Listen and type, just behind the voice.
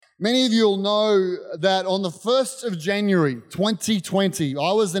Many of you will know that on the 1st of January 2020,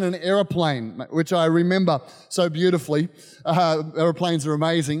 I was in an aeroplane, which I remember so beautifully. Aeroplanes are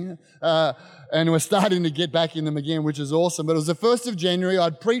amazing. And we're starting to get back in them again, which is awesome. But it was the 1st of January.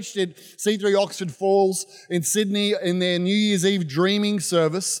 I'd preached at C3 Oxford Falls in Sydney in their New Year's Eve dreaming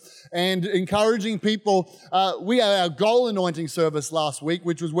service and encouraging people. We had our goal anointing service last week,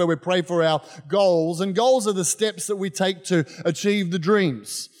 which was where we pray for our goals. And goals are the steps that we take to achieve the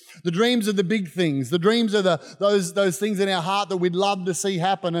dreams. The dreams are the big things. The dreams are those things in our heart that we'd love to see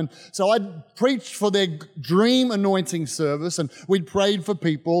happen. And so I preached for their dream anointing service, and we'd prayed for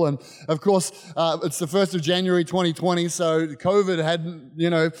people. And of course, it's the 1st of January 2020, so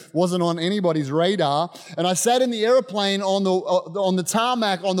COVID wasn't on anybody's radar. And I sat in the aeroplane on the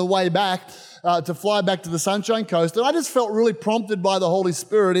tarmac on the way back to fly back to the Sunshine Coast. And I just felt really prompted by the Holy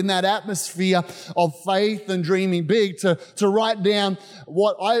Spirit in that atmosphere of faith and dreaming big to write down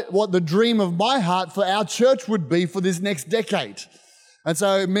what the dream of my heart for our church would be for this next decade. And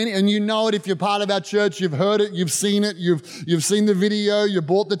so and you know it if you're part of our church, you've heard it, you've seen it, you've seen the video, you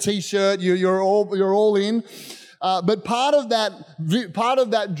bought the t-shirt, you're all in. But part of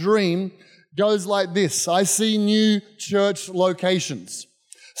that dream goes like this. I see new church locations,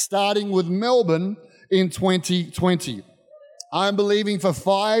 starting with Melbourne in 2020. I'm believing for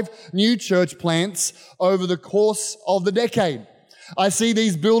 5 new church plants over the course of the decade. I see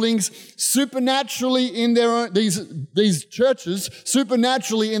these buildings supernaturally in their own, these churches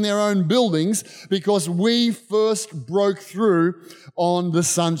supernaturally in their own buildings because we first broke through on the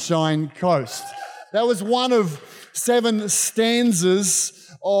Sunshine Coast. That was one of 7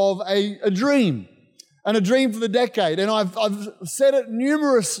 stanzas of a dream. And a dream for the decade. And I've said it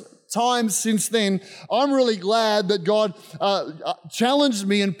numerous times since then. I'm really glad that God challenged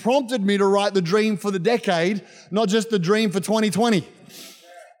me and prompted me to write the dream for the decade, not just the dream for 2020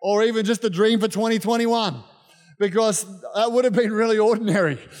 or even just the dream for 2021, because that would have been really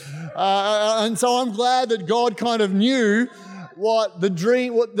ordinary. And so I'm glad that God kind of knew what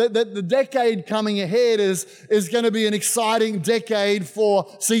the decade coming ahead is going to be an exciting decade for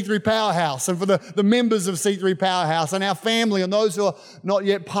C3 Powerhouse and for the members of C3 Powerhouse and our family and those who are not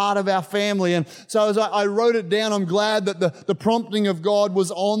yet part of our family. And so as I wrote it down, I'm glad that the prompting of God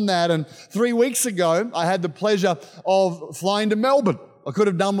was on that. And 3 weeks ago, I had the pleasure of flying to Melbourne. I could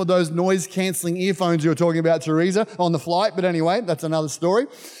have done with those noise-cancelling earphones you were talking about, Teresa, on the flight. But anyway, that's another story.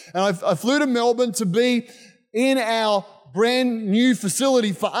 And I flew to Melbourne to be in our brand new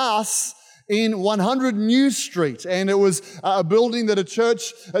facility for us in 100 New Street. And it was a building that a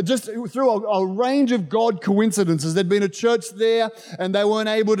church, just through a range of God coincidences, there'd been a church there and they weren't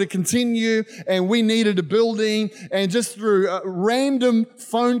able to continue and we needed a building. And just through random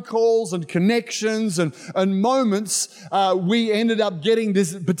phone calls and connections and moments, we ended up getting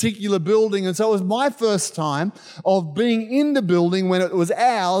this particular building. And so it was my first time of being in the building when it was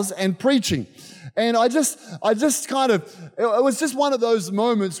ours and preaching. And I just kind of, it was just one of those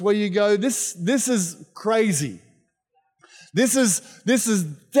moments where you go, this is crazy. This is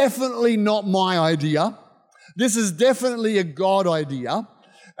definitely not my idea. This is definitely a God idea.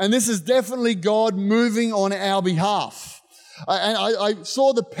 And this is definitely God moving on our behalf. And I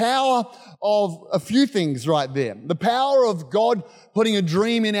saw the power of a few things right there. The power of God putting a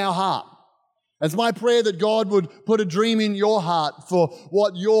dream in our heart. It's my prayer that God would put a dream in your heart for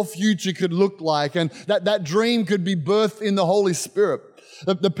what your future could look like, and that dream could be birthed in the Holy Spirit.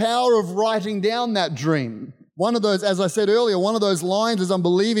 The power of writing down that dream. One of those, as I said earlier, one of those lines is I'm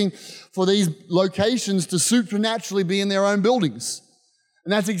believing for these locations to supernaturally be in their own buildings.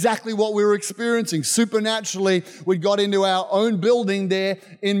 And that's exactly what we were experiencing. Supernaturally, we got into our own building there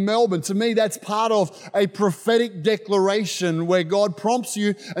in Melbourne. To me, that's part of a prophetic declaration where God prompts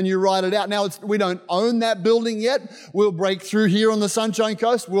you and you write it out. Now, we don't own that building yet. We'll break through here on the Sunshine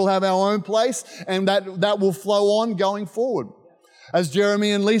Coast. We'll have our own place, and that will flow on going forward. As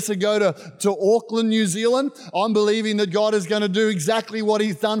Jeremy and Lisa go to Auckland, New Zealand, I'm believing that God is going to do exactly what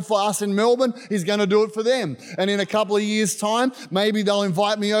He's done for us in Melbourne. He's going to do it for them. And in a couple of years' time, maybe they'll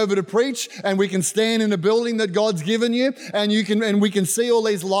invite me over to preach, and we can stand in a building that God's given you, and we can see all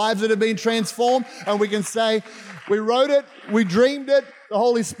these lives that have been transformed, and we can say, we wrote it, we dreamed it, the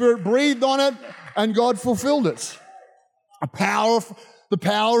Holy Spirit breathed on it, and God fulfilled it. The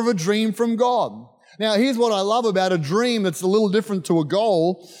power of a dream from God. Now, here's what I love about a dream that's a little different to a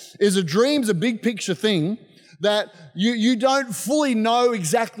goal, is a dream's a big picture thing that you don't fully know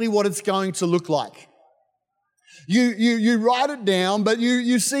exactly what it's going to look like. You write it down, but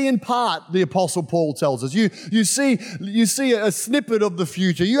you see in part, the Apostle Paul tells us. You see a snippet of the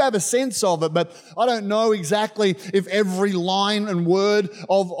future. You have a sense of it, but I don't know exactly if every line and word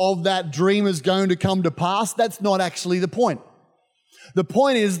of that dream is going to come to pass. That's not actually the point. The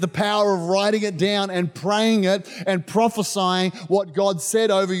point is the power of writing it down and praying it and prophesying what God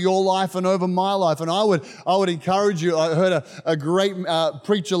said over your life and over my life. And I would encourage you. I heard a great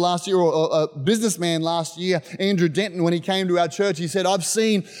preacher last year, or a businessman last year, Andrew Denton, when he came to our church. He said, I've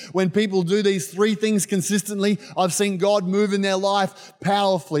seen when people do these three things consistently, I've seen God move in their life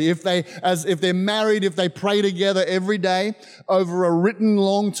powerfully. If they're married, if they pray together every day over a written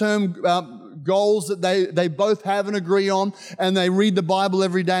long-term goals that they both have and agree on, and they read the Bible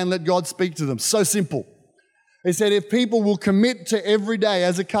every day and let God speak to them. So simple. He said if people will commit to every day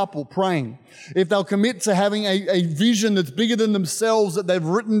as a couple praying, if they'll commit to having a vision that's bigger than themselves that they've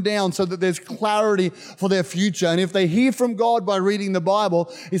written down so that there's clarity for their future, and if they hear from God by reading the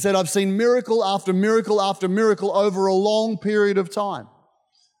Bible, he said, I've seen miracle after miracle after miracle over a long period of time.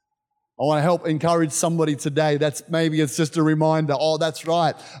 I want to help encourage somebody today. Maybe it's just a reminder. Oh, that's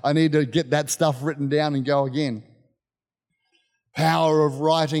right. I need to get that stuff written down and go again. Power of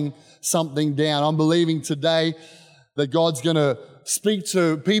writing something down. I'm believing today that God's going to speak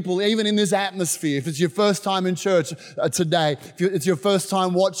to people even in this atmosphere. If it's your first time in church today, if it's your first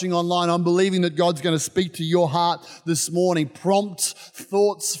time watching online, I'm believing that God's going to speak to your heart this morning. Prompt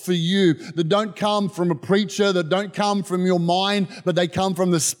thoughts for you that don't come from a preacher, that don't come from your mind, but they come from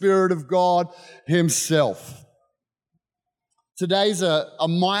the Spirit of God Himself. Today's a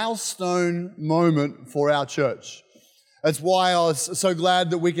milestone moment for our church. That's why I was so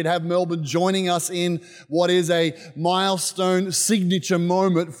glad that we could have Melbourne joining us in what is a milestone signature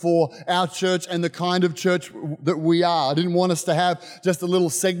moment for our church and the kind of church that we are. I didn't want us to have just a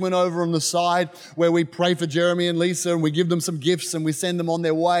little segment over on the side where we pray for Jeremy and Lisa and we give them some gifts and we send them on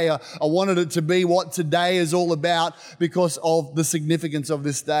their way. I wanted it to be what today is all about because of the significance of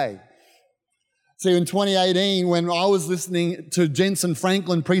this day. See, in 2018, when I was listening to Jensen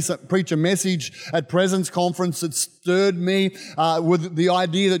Franklin preach a message at Presence Conference, it stirred me with the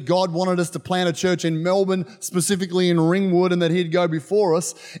idea that God wanted us to plant a church in Melbourne, specifically in Ringwood, and that He'd go before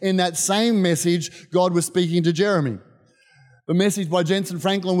us. In that same message, God was speaking to Jeremy. The message by Jensen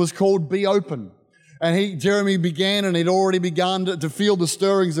Franklin was called Be Open. And Jeremy began, and he'd already begun to feel the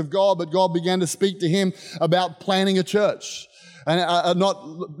stirrings of God, but God began to speak to him about planting a church. And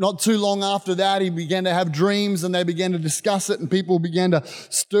not too long after that, he began to have dreams and they began to discuss it, and people began to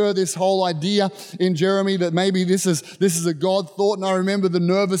stir this whole idea in Jeremy that maybe this is a God thought. And I remember the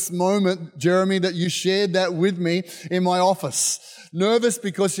nervous moment, Jeremy, that you shared that with me in my office. Nervous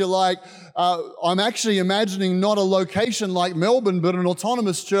because you're like, I'm actually imagining not a location like Melbourne, but an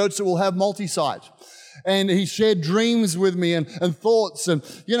autonomous church that will have multi-site. And he shared dreams with me and thoughts, and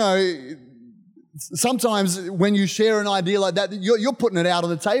sometimes when you share an idea like that, you're putting it out on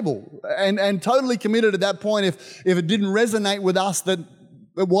the table and totally committed at that point. If it didn't resonate with us, that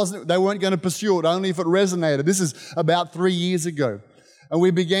they weren't going to pursue it, only if it resonated. This is about 3 years ago. And we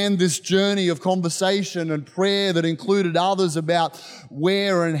began this journey of conversation and prayer that included others about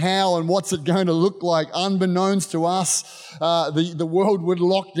where and how and what's it going to look like. Unbeknownst to us, the world would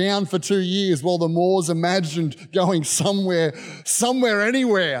lock down for 2 years while the Moores imagined going somewhere,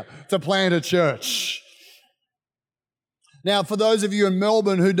 anywhere to plant a church. Now, for those of you in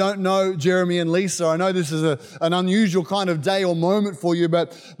Melbourne who don't know Jeremy and Lisa, I know this is an unusual kind of day or moment for you,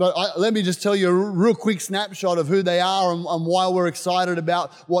 but let me just tell you a real quick snapshot of who they are and why we're excited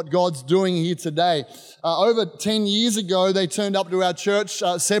about what God's doing here today. Over 10 years ago, they turned up to our church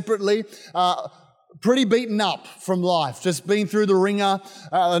separately, pretty beaten up from life, just been through the ringer,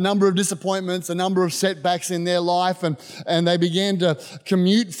 a number of disappointments, a number of setbacks in their life, and they began to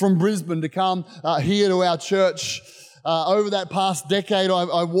commute from Brisbane to come here to our church. Over that past decade,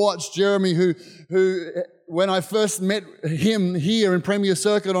 I watched Jeremy, who when I first met him here in Premier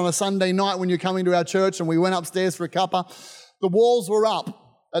Circuit on a Sunday night when you're coming to our church and we went upstairs for a cuppa, the walls were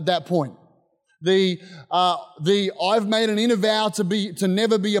up at that point. I've made an inner vow to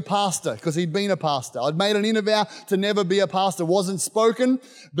never be a pastor, because he'd been a pastor. I'd made an inner vow to never be a pastor. It wasn't spoken,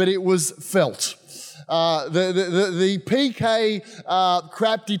 but it was felt. The PK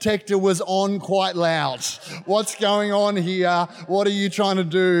crap detector was on quite loud. What's going on here? What are you trying to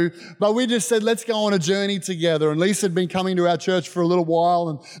do? But we just said, let's go on a journey together. And Lisa had been coming to our church for a little while,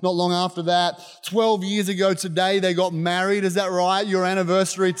 and not long after that, 12 years ago today, they got married. Is that right? Your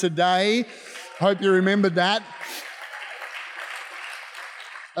anniversary today. Hope you remembered that.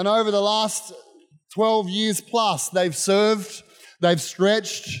 And over the last 12 years plus, they've served. They've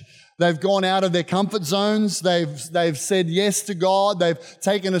stretched. They've gone out of their comfort zones. They've said yes to God. They've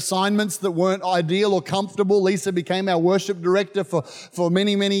taken assignments that weren't ideal or comfortable. Lisa became our worship director for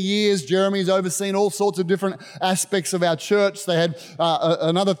many, many years. Jeremy's overseen all sorts of different aspects of our church. They had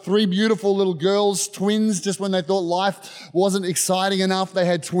another 3 beautiful little girls, twins, just when they thought life wasn't exciting enough. They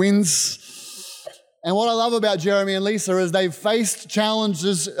had twins. And what I love about Jeremy and Lisa is they've faced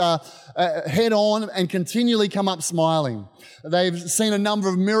challenges head on and continually come up smiling. They've seen a number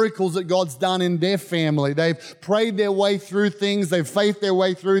of miracles that God's done in their family. They've prayed their way through things. They've faithed their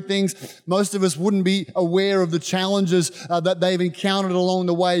way through things. Most of us wouldn't be aware of the challenges that they've encountered along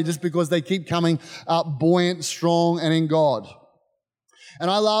the way just because they keep coming up buoyant, strong, and in God. And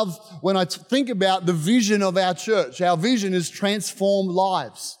I love when I think about the vision of our church. Our vision is transform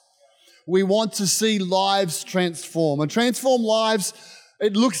lives. We want to see lives transform. And transform lives,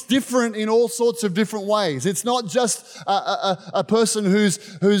 it looks different in all sorts of different ways. It's not just a person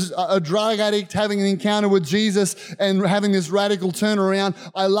who's a drug addict having an encounter with Jesus and having this radical turnaround.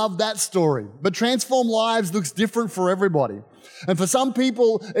 I love that story. But transform lives looks different for everybody. And for some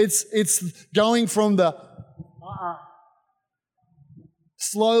people, it's going from the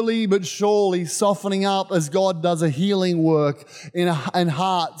slowly but surely softening up as God does a healing work in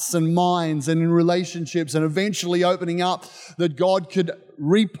hearts and minds and in relationships, and eventually opening up that God could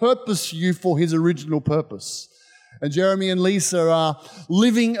repurpose you for His original purpose. And Jeremy and Lisa are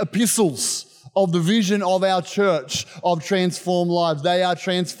living epistles of the vision of our church of transformed lives. They are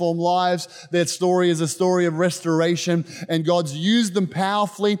transformed lives. Their story is a story of restoration, and God's used them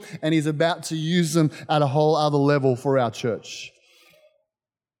powerfully, and He's about to use them at a whole other level for our church.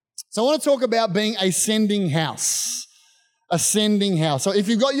 So I want to talk about being a sending house. A sending house. So if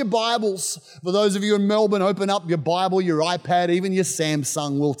you've got your Bibles, for those of you in Melbourne, open up your Bible, your iPad, even your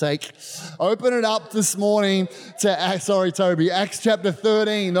Samsung will take. Open it up this morning to, Acts chapter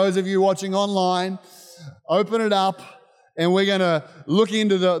 13. Those of you watching online, open it up, and we're going to look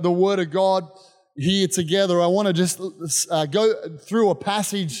into the Word of God here together. I want to just go through a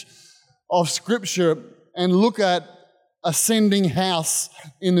passage of Scripture and look at a sending house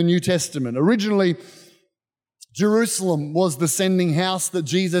in the New Testament. Originally, Jerusalem was the sending house that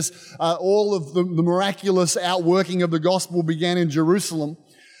Jesus, all of the miraculous outworking of the gospel began in Jerusalem.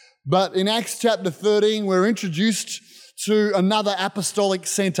 But in Acts chapter 13, we're introduced to another apostolic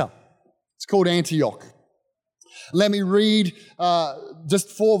center. It's called Antioch. Let me read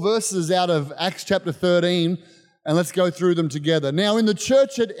just 4 verses out of Acts chapter 13, and let's go through them together. Now, in the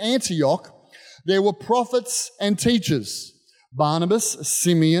church at Antioch, there were prophets and teachers: Barnabas,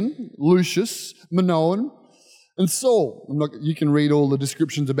 Simeon, Lucius, Manoan, and Saul. You can read all the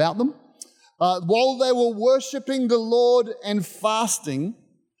descriptions about them. While they were worshiping the Lord and fasting,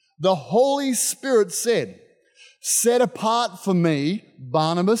 the Holy Spirit said, "Set apart for me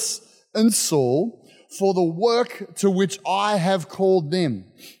Barnabas and Saul for the work to which I have called them."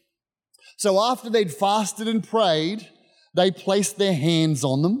 So after they'd fasted and prayed, they placed their hands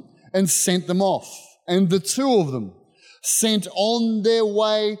on them and sent them off. And the 2 of them, sent on their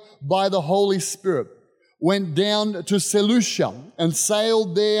way by the Holy Spirit, went down to Seleucia and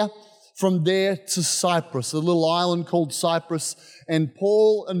sailed from there to Cyprus, a little island called Cyprus. And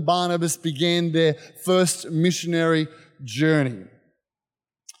Paul and Barnabas began their first missionary journey.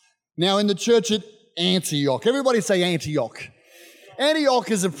 Now, in the church at Antioch, everybody say Antioch.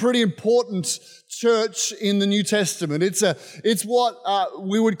 Antioch is a pretty important church in the New Testament. It's what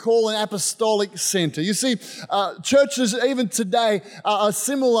we would call an apostolic center. You see, churches even today are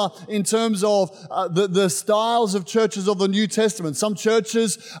similar in terms of the styles of churches of the New Testament. Some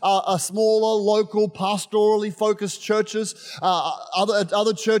churches are smaller, local, pastorally focused churches.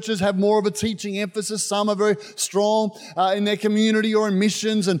 Other churches have more of a teaching emphasis. Some are very strong in their community or in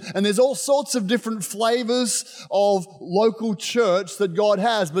missions. And there's all sorts of different flavors of local church that God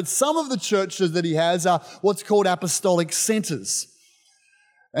has. But some of the churches that He has are what's called apostolic centers.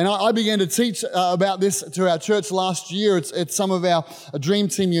 And I began to teach about this to our church last year. It's some of our Dream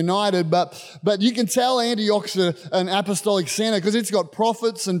Team United, but you can tell Antioch's an apostolic center because it's got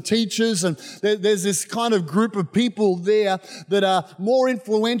prophets and teachers, and there's this kind of group of people there that are more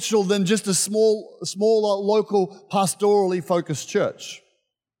influential than just a smaller local pastorally focused church.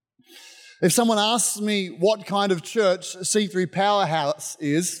 If someone asks me what kind of church C3 Powerhouse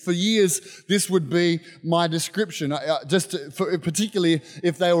is, for years this would be my description. Particularly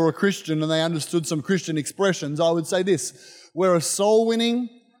if they were a Christian and they understood some Christian expressions, I would say this: we're a soul-winning,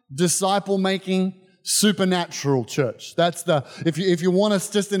 disciple-making, supernatural church. That's if you want us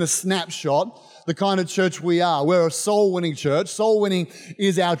just in a snapshot, the kind of church we are. We're a soul-winning church. Soul-winning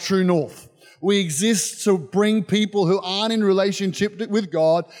is our true north. We exist to bring people who aren't in relationship with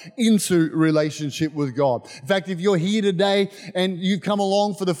God into relationship with God. In fact, if you're here today and you've come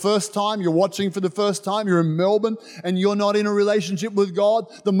along for the first time, you're watching for the first time, you're in Melbourne and you're not in a relationship with God,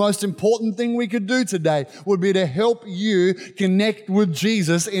 the most important thing we could do today would be to help you connect with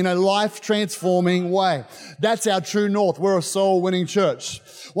Jesus in a life-transforming way. That's our true north. We're a soul-winning church.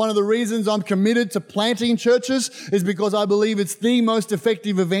 One of the reasons I'm committed to planting churches is because I believe it's the most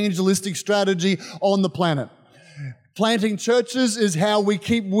effective evangelistic strategy on the planet. Planting churches is how we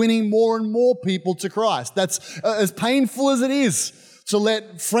keep winning more and more people to Christ. That's as painful as it is to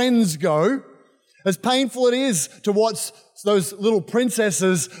let friends go, as painful it is to watch those little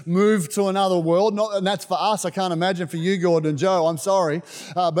princesses move to another world. And that's for us. I can't imagine for you, Gordon and Joe. I'm sorry,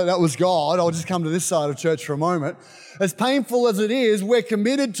 but that was God. I'll just come to this side of church for a moment. As painful as it is, we're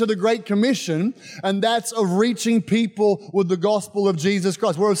committed to the Great Commission, and that's of reaching people with the gospel of Jesus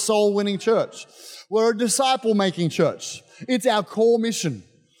Christ. We're a soul-winning church. We're a disciple-making church. It's our core mission.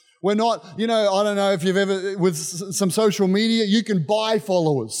 We're not, I don't know if you've ever, with some social media, you can buy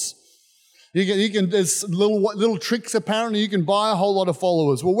followers. There's little tricks apparently. You can buy a whole lot of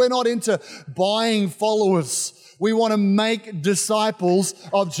followers. Well, we're not into buying followers. We want to make disciples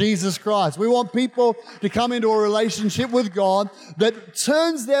of Jesus Christ. We want people to come into a relationship with God that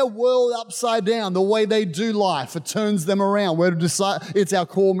turns their world upside down, the way they do life. It turns them around. It's our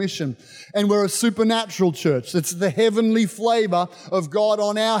core mission. And we're a supernatural church. It's the heavenly flavor of God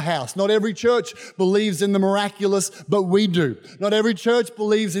on our house. Not every church believes in the miraculous, but we do. Not every church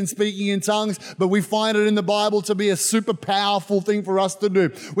believes in speaking in tongues, but we find it in the Bible to be a super powerful thing for us to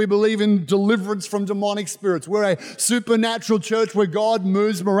do. We believe in deliverance from demonic spirits. We're a supernatural church where God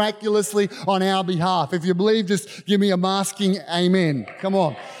moves miraculously on our behalf. If you believe, just give me a masking amen. Come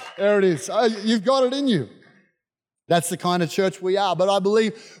on. There it is. You've got it in you. That's the kind of church we are. But I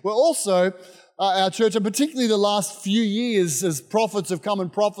believe we're also, our church, and particularly the last few years as prophets have come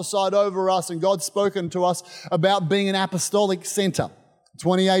and prophesied over us and God's spoken to us about being an apostolic center.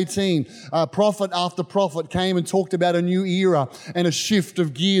 2018, prophet after prophet came and talked about a new era and a shift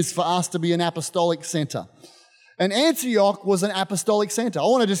of gears for us to be an apostolic center. And Antioch was an apostolic center. I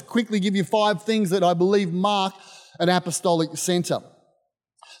want to just quickly give you 5 things that I believe mark an apostolic center.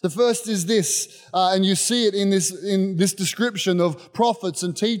 The first is this, and you see it in this description of prophets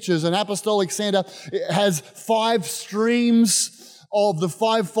and teachers. An apostolic center, it has 5 streams of the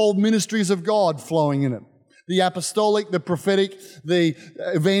 5-fold ministries of God flowing in it. The apostolic, the prophetic, the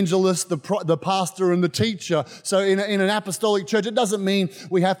evangelist, the pastor, and the teacher. So in an apostolic church, it doesn't mean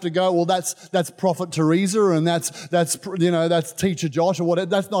we have to go, well, that's Prophet Teresa and that's Teacher Josh or whatever.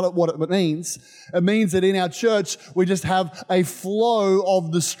 That's not what it means. It means that in our church, we just have a flow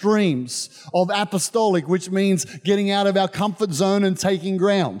of the streams of apostolic, which means getting out of our comfort zone and taking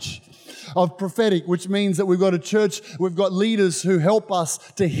ground. Of prophetic, which means that we've got a church, we've got leaders who help us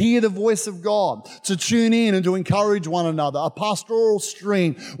to hear the voice of God, to tune in and to encourage one another. A pastoral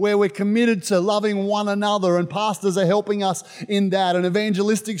stream where we're committed to loving one another and pastors are helping us in that. An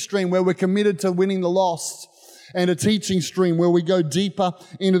evangelistic stream where we're committed to winning the lost. And a teaching stream where we go deeper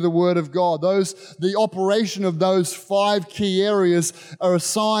into the Word of God. The operation of those 5 key areas are a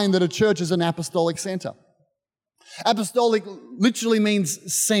sign that a church is an apostolic center. Apostolic literally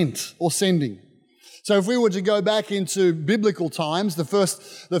means sent or sending. So if we were to go back into biblical times, the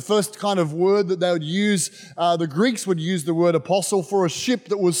first kind of word that they would use, the Greeks would use the word apostle for a ship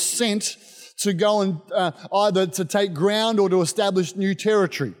that was sent to go and either to take ground or to establish new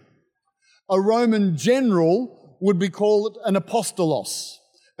territory. A Roman general would be called an apostolos.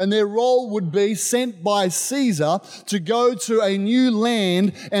 And their role would be sent by Caesar to go to a new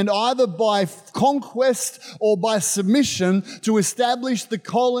land and either by conquest or by submission to establish the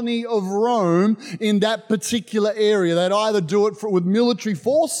colony of Rome in that particular area. They'd either do it with military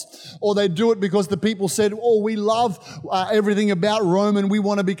force or they'd do it because the people said, oh, we love everything about Rome and we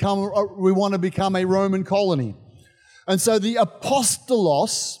want to become a Roman colony. And so the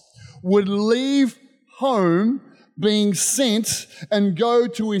apostolos would leave home being sent and go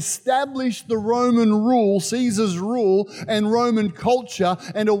to establish the Roman rule, Caesar's rule, and Roman culture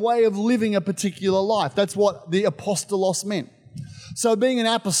and a way of living a particular life. That's what the apostolos meant. So being an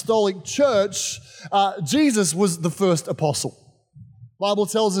apostolic church, Jesus was the first apostle. The Bible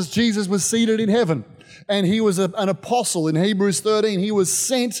tells us Jesus was seated in heaven and he was an apostle. In Hebrews 13, he was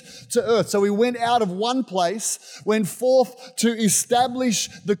sent to earth. So he went out of one place, went forth to establish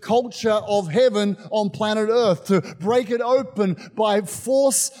the culture of heaven on planet earth, to break it open by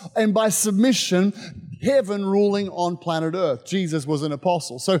force and by submission, heaven ruling on planet earth. Jesus was an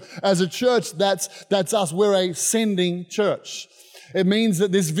apostle. So as a church, that's us. We're a sending church. It means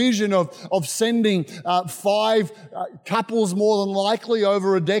that this vision of sending 5 couples more than likely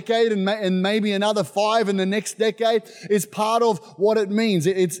over a decade and maybe another 5 in the next decade is part of what it means.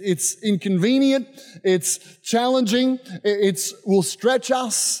 It's inconvenient, it's challenging, it will stretch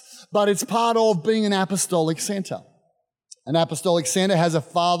us, but it's part of being an apostolic center. An apostolic center has a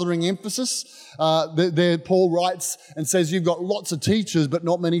fathering emphasis. There Paul writes and says you've got lots of teachers but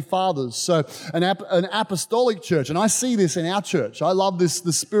not many fathers. So an apostolic church, and I see this in our church. I love the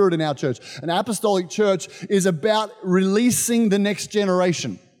spirit in our church. An apostolic church is about releasing the next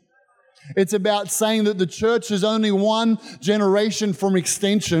generation. It's about saying that the church is only one generation from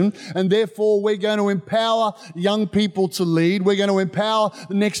extension, and therefore we're going to empower young people to lead. We're going to empower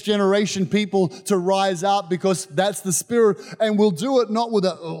the next generation people to rise up, because that's the spirit. And we'll do it not with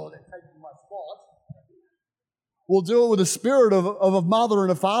they're taking my spot. We'll do it with the spirit of a mother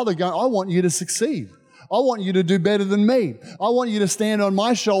and a father going, I want you to succeed. I want you to do better than me. I want you to stand on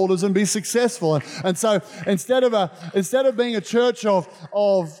my shoulders and be successful. And so instead of being a church of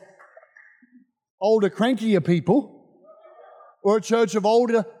older, crankier people, or a church of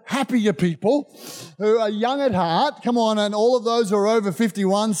older, happier people who are young at heart. Come on, and all of those who are over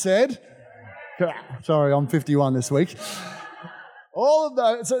 51 said, sorry, I'm 51 this week. All of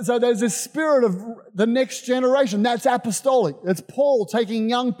those, so there's this spirit of the next generation. That's apostolic. It's Paul taking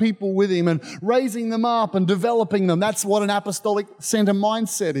young people with him and raising them up and developing them. That's what an apostolic center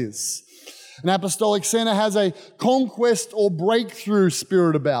mindset is. An apostolic center has a conquest or breakthrough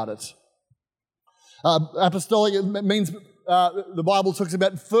spirit about it. Apostolic means the Bible talks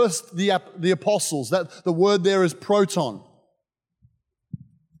about first the apostles. That the word there is proton.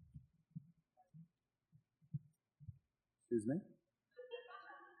 Excuse me.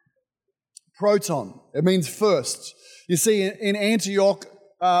 Proton. It means first. You see, in Antioch,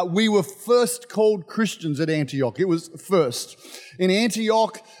 we were first called Christians at Antioch. It was first. In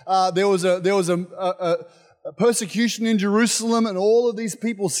Antioch, there was a persecution in Jerusalem, and all of these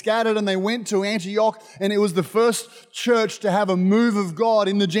people scattered and they went to Antioch, and it was the first church to have a move of God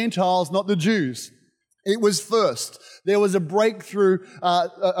in the Gentiles, not the Jews. It was first. There was a breakthrough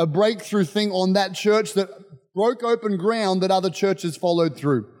thing on that church that broke open ground that other churches followed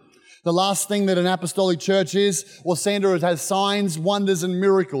through. The last thing that an apostolic church is, well, Sandra, it has signs, wonders, and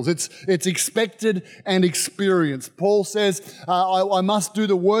miracles. It's expected and experienced. Paul says, I must do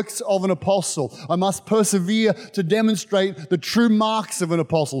the works of an apostle. I must persevere to demonstrate the true marks of an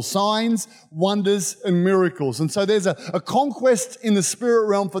apostle. Signs, wonders, and miracles. And so there's a conquest in the spirit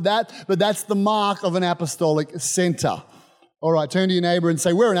realm for that, but that's the mark of an apostolic center. All right, turn to your neighbor and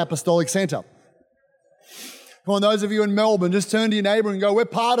say, we're an apostolic center. Come on, those of you in Melbourne, just turn to your neighbor and go, we're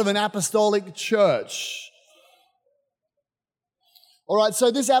part of an apostolic church. All right, so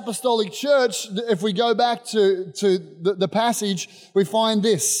this apostolic church, if we go back to the passage, we find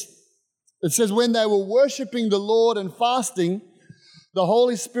this. It says, when they were worshiping the Lord and fasting, the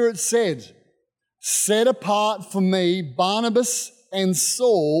Holy Spirit said, set apart for me Barnabas and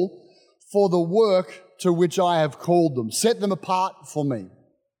Saul for the work to which I have called them. Set them apart for me.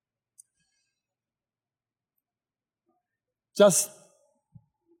 Just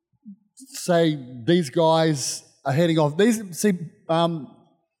say these guys are heading off.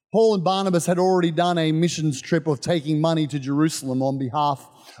 Paul and Barnabas had already done a missions trip of taking money to Jerusalem on behalf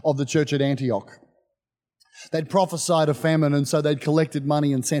of the church at Antioch. They'd prophesied a famine, and so they'd collected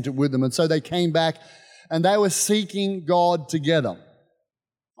money and sent it with them. And so they came back and they were seeking God together.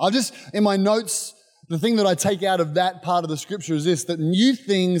 In my notes, the thing that I take out of that part of the scripture is this, that new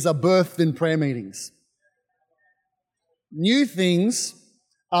things are birthed in prayer meetings. New things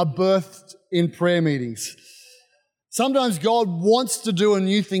are birthed in prayer meetings. Sometimes God wants to do a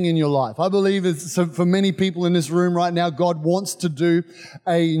new thing in your life. I believe for many people in this room right now, God wants to do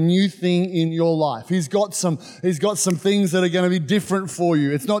a new thing in your life. He's got some things that are going to be different for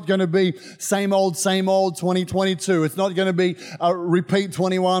you. It's not going to be same old 2022. It's not going to be a repeat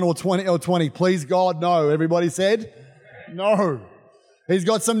 21 or 20. Please God, no. Everybody said no. He's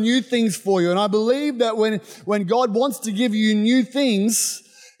got some new things for you. And I believe that when God wants to give you new things,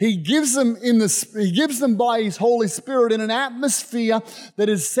 He gives them by His Holy Spirit in an atmosphere that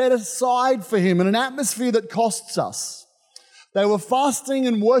is set aside for Him, in an atmosphere that costs us. They were fasting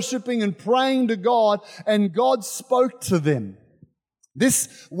and worshiping and praying to God, and God spoke to them.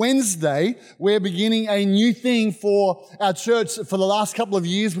 This Wednesday, we're beginning a new thing for our church. For the last couple of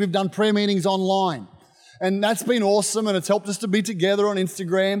years, we've done prayer meetings online. And that's been awesome, and it's helped us to be together on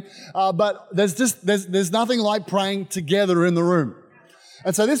Instagram. But there's nothing like praying together in the room.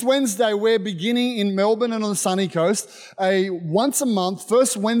 And so this Wednesday, we're beginning in Melbourne and on the sunny coast, a once a month,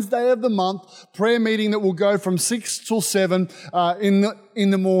 first Wednesday of the month, prayer meeting that will go from 6 till 7 in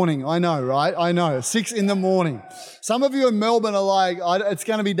the morning. I know, right? I know, 6 in the morning. Some of you in Melbourne are like, it's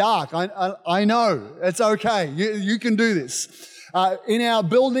going to be dark. I know, it's okay. You can do this. In our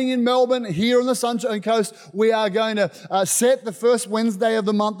building in Melbourne, here on the Sunshine Coast, we are going to set the first Wednesday of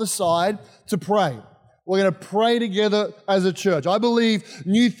the month aside to pray. We're going to pray together as a church. I believe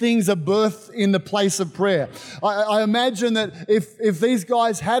new things are birthed in the place of prayer. I imagine that if these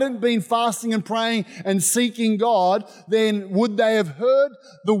guys hadn't been fasting and praying and seeking God, then would they have heard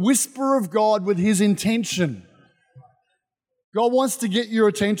the whisper of God with His intention? God wants to get your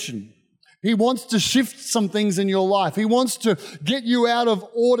attention. He wants to shift some things in your life. He wants to get you out of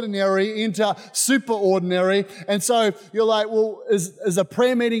ordinary into super ordinary. And so you're like, well, is a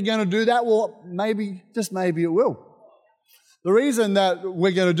prayer meeting going to do that? Well, maybe, just maybe it will. The reason that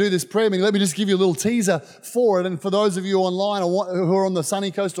we're going to do this prayer meeting, let me just give you a little teaser for it. And for those of you online who are on the sunny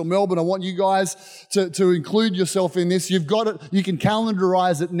coast or Melbourne, I want you guys to include yourself in this. You've got it. You can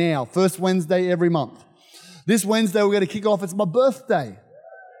calendarize it now. First Wednesday every month. This Wednesday, we're going to kick off. It's my birthday.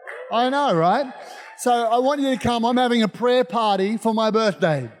 I know, right? So I want you to come. I'm having a prayer party for my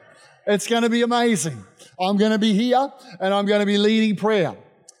birthday. It's going to be amazing. I'm going to be here and I'm going to be leading prayer.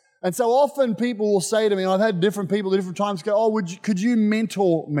 And so often people will say to me, and I've had different people at different times go, could you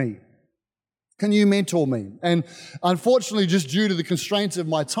mentor me? Can you mentor me? And unfortunately, just due to the constraints of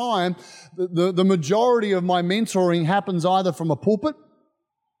my time, the majority of my mentoring happens either from a pulpit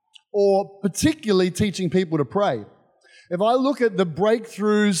or particularly teaching people to pray. If I look at the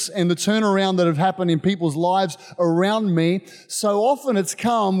breakthroughs and the turnaround that have happened in people's lives around me, so often it's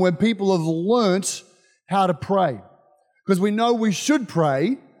come when people have learnt how to pray. Because we know we should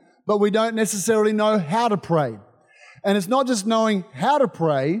pray, but we don't necessarily know how to pray. And it's not just knowing how to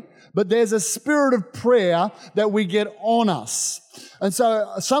pray, but there's a spirit of prayer that we get on us. And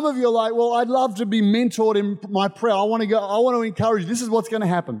so some of you are like, well, I'd love to be mentored in my prayer. I want to encourage you. This is what's going to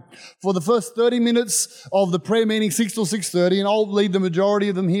happen. For the first 30 minutes of the prayer meeting, 6 till 6:30, and I'll lead the majority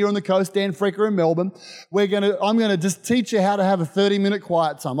of them here on the coast, Dan Frecker in Melbourne, I'm going to just teach you how to have a 30-minute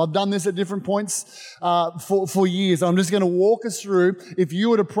quiet time. I've done this at different points for years. I'm just going to walk us through, if you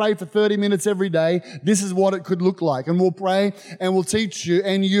were to pray for 30 minutes every day, this is what it could look like. And we'll pray and we'll teach you,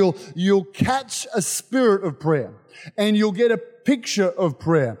 and you'll catch a spirit of prayer. And you'll get a picture of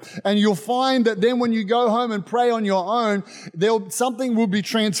prayer. And you'll find that then when you go home and pray on your own, something will be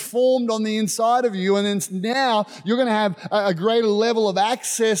transformed on the inside of you. And then now you're going to have a greater level of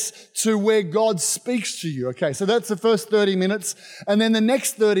access to where God speaks to you. Okay, so that's the first 30 minutes. And then the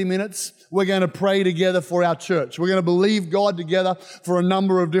next 30 minutes, we're going to pray together for our church. We're going to believe God together for a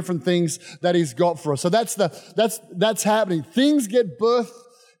number of different things that He's got for us. So that's happening. Things get birthed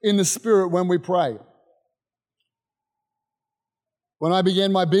in the Spirit when we pray. When I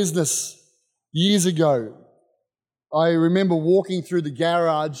began my business years ago, I remember walking through the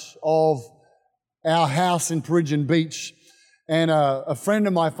garage of our house in Peregian Beach, and a friend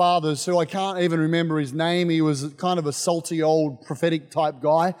of my father's, who I can't even remember his name, he was kind of a salty old prophetic type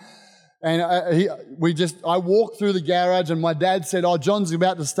guy, and I walked through the garage, and my dad said, "Oh, John's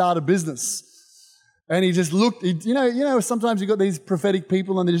about to start a business." And he just looked, you know, sometimes you've got these prophetic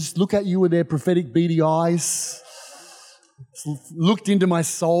people and they just look at you with their prophetic beady eyes. Looked into my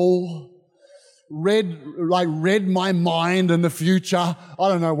soul, read my mind and the future. I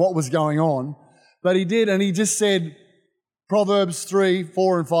don't know what was going on, but he did, and he just said, Proverbs 3,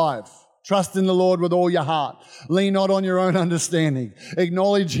 4, and 5. Trust in the Lord with all your heart. Lean not on your own understanding.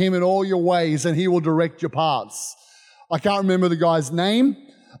 Acknowledge Him in all your ways, and He will direct your paths. I can't remember the guy's name.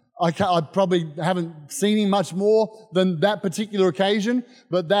 I probably haven't seen him much more than that particular occasion,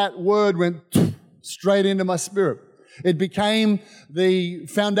 but that word went straight into my spirit. It became the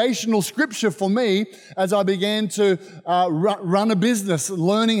foundational scripture for me as I began to run a business,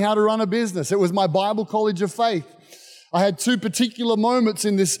 learning how to run a business. It was my Bible college of faith. I had two particular moments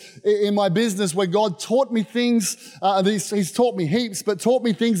in my business where God taught me things. He's taught me heaps, but taught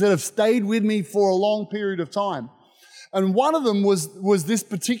me things that have stayed with me for a long period of time. And one of them was this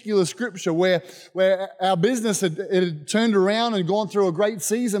particular scripture where our business had turned around and gone through a great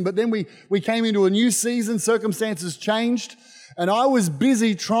season, but then we came into a new season, circumstances changed, and I was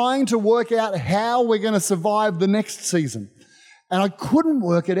busy trying to work out how we're going to survive the next season. And I couldn't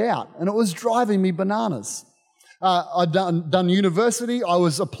work it out, and it was driving me bananas. I'd done university. I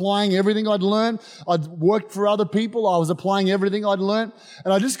was applying everything I'd learned. I'd worked for other people. I was applying everything I'd learned.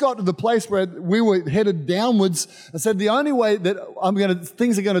 And I just got to the place where we were headed downwards. I said, the only way that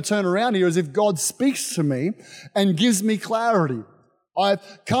things are going to turn around here is if God speaks to me and gives me clarity. I've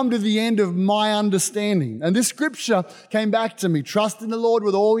come to the end of my understanding. And this scripture came back to me. Trust in the Lord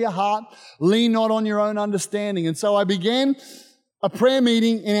with all your heart. Lean not on your own understanding. And so I began a prayer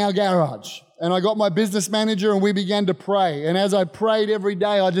meeting in our garage. And I got my business manager and we began to pray. And as I prayed every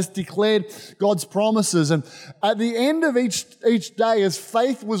day, I just declared God's promises. And at the end of each day, as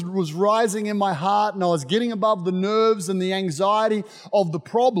faith was rising in my heart and I was getting above the nerves and the anxiety of the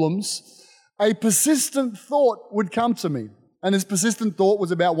problems, a persistent thought would come to me. And this persistent thought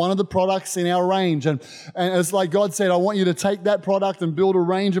was about one of the products in our range. And it's like God said, I want you to take that product and build a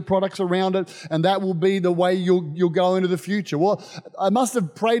range of products around it, and that will be the way you'll go into the future. Well, I must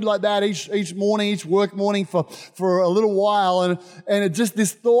have prayed like that each morning, each work morning for a little while, and it just,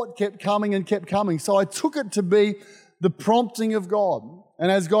 this thought kept coming and kept coming. So I took it to be the prompting of God.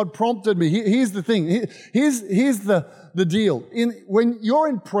 And as God prompted me, here's the thing. Here's the deal. When you're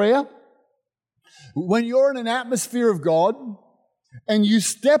in prayer, when you're in an atmosphere of God and you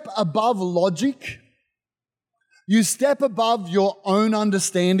step above logic, you step above your own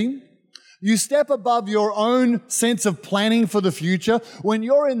understanding, you step above your own sense of planning for the future, when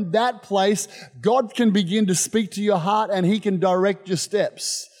you're in that place, God can begin to speak to your heart and He can direct your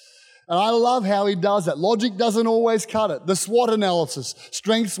steps. And I love how He does that. Logic doesn't always cut it. The SWOT analysis,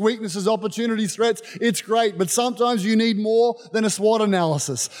 strengths, weaknesses, opportunities, threats, it's great. But sometimes you need more than a SWOT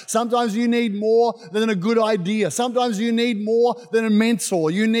analysis. Sometimes you need more than a good idea. Sometimes you need more than a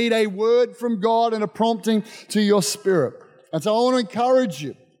mentor. You need a word from God and a prompting to your spirit. And so I want to encourage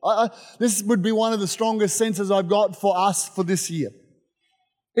you. This would be one of the strongest senses I've got for us for this year.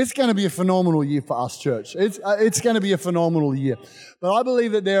 It's going to be a phenomenal year for us, church. It's going to be a phenomenal year. But I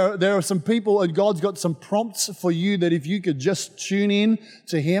believe that there are some people, and God's got some prompts for you that if you could just tune in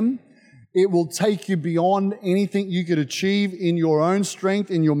to Him, it will take you beyond anything you could achieve in your own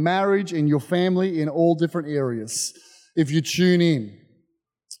strength, in your marriage, in your family, in all different areas. If you tune in.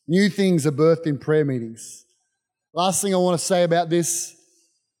 New things are birthed in prayer meetings. Last thing I want to say about this.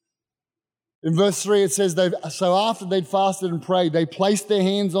 In verse 3 it says, so after they'd fasted and prayed, they placed their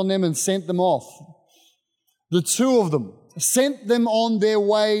hands on them and sent them off. The two of them sent them on their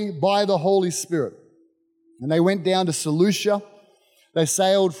way by the Holy Spirit. And they went down to Seleucia. They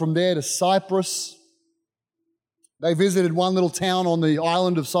sailed from there to Cyprus. They visited one little town on the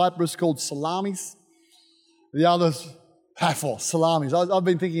island of Cyprus called Salamis. The others, Paphos, Salamis. I've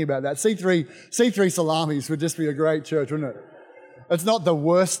been thinking about that. C3 Salamis would just be a great church, wouldn't it? It's not the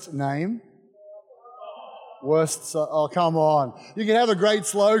worst name. Oh, come on. You can have a great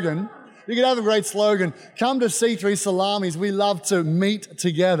slogan. Come to C3 Salamis. We love to meet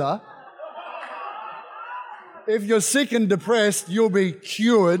together. If you're sick and depressed, you'll be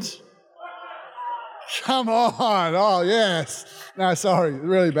cured. Come on. Oh, yes. No, sorry.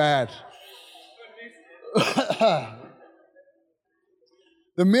 Really bad. The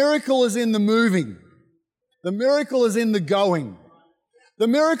miracle is in the moving. The miracle is in the going. The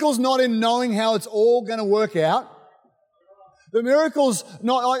miracle's not in knowing how it's all going to work out. The miracle's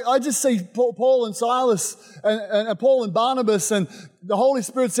not, I just see Paul and Silas and Paul and Barnabas, and the Holy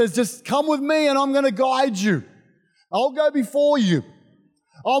Spirit says, just come with me and I'm going to guide you. I'll go before you.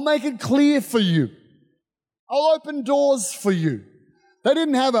 I'll make it clear for you. I'll open doors for you. They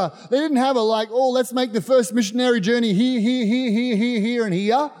didn't have a like, oh, let's make the first missionary journey here, and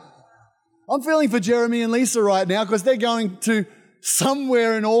here. I'm feeling for Jeremy and Lisa right now because they're going to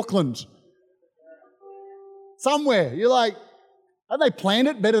somewhere in Auckland. Somewhere. You're like, have they planned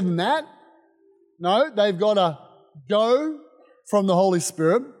it better than that? No, they've got to go from the Holy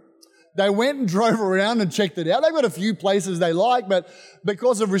Spirit. They went and drove around and checked it out. They've got a few places they like, but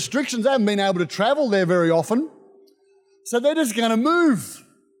because of restrictions, they haven't been able to travel there very often. So they're just going to move.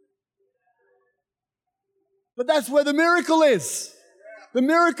 But that's where the miracle is. The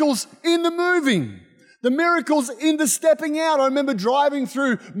miracle's in the moving. The miracle's in the stepping out. I remember driving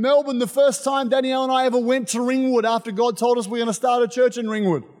through Melbourne the first time Danielle and I ever went to Ringwood after God told us we're going to start a church in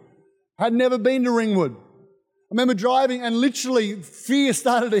Ringwood. Had never been to Ringwood. I remember driving and literally fear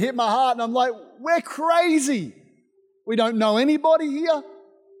started to hit my heart, and I'm like, we're crazy. We don't know anybody here.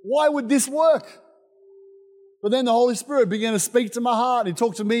 Why would this work? But then the Holy Spirit began to speak to my heart. He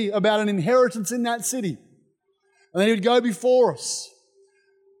talked to me about an inheritance in that city. And then He would go before us.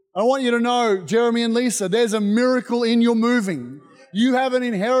 I want you to know, Jeremy and Lisa, there's a miracle in your moving. You have an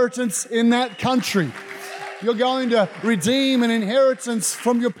inheritance in that country. You're going to redeem an inheritance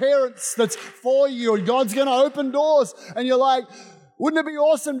from your parents that's for you. And God's going to open doors. And you're like, wouldn't it be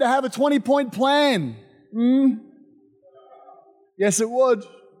awesome to have a 20-point plan? Yes, it would.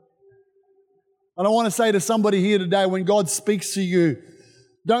 And I want to say to somebody here today, when God speaks to you,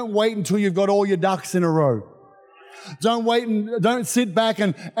 don't wait until you've got all your ducks in a row. Don't wait and don't sit back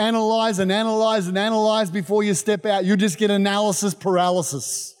and analyze before you step out. You just get analysis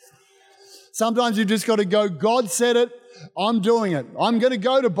paralysis. Sometimes you just got to go, God said it, I'm doing it. I'm going to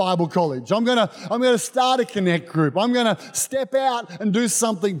go to Bible college. I'm going to start a connect group. I'm going to step out and do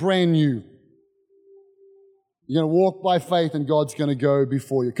something brand new. You're going to walk by faith and God's going to go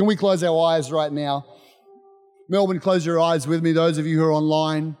before you. Can we close our eyes right now? Melbourne, close your eyes with me, those of you who are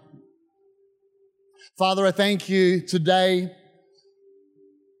online. Father, I thank you today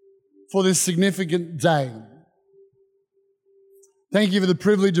for this significant day. Thank you for the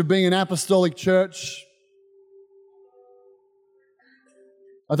privilege of being an apostolic church.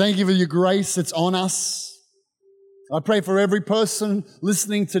 I thank you for your grace that's on us. I pray for every person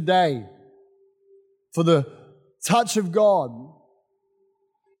listening today for the touch of God.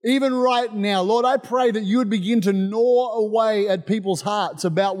 Even right now, Lord, I pray that you would begin to gnaw away at people's hearts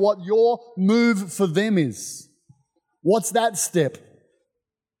about what your move for them is. What's that step?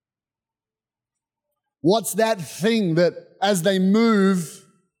 What's that thing that as they move,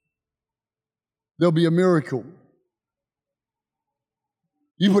 there'll be a miracle?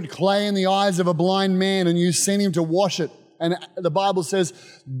 You put clay in the eyes of a blind man and you sent him to wash it. And the Bible says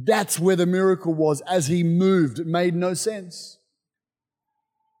that's where the miracle was. As he moved, it made no sense.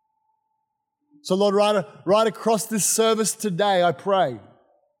 So Lord, right across this service today, I pray,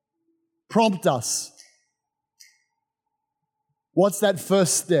 prompt us. What's that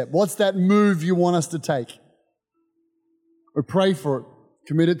first step? What's that move you want us to take? We pray for it.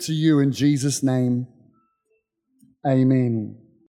 Commit it to you in Jesus' name. Amen.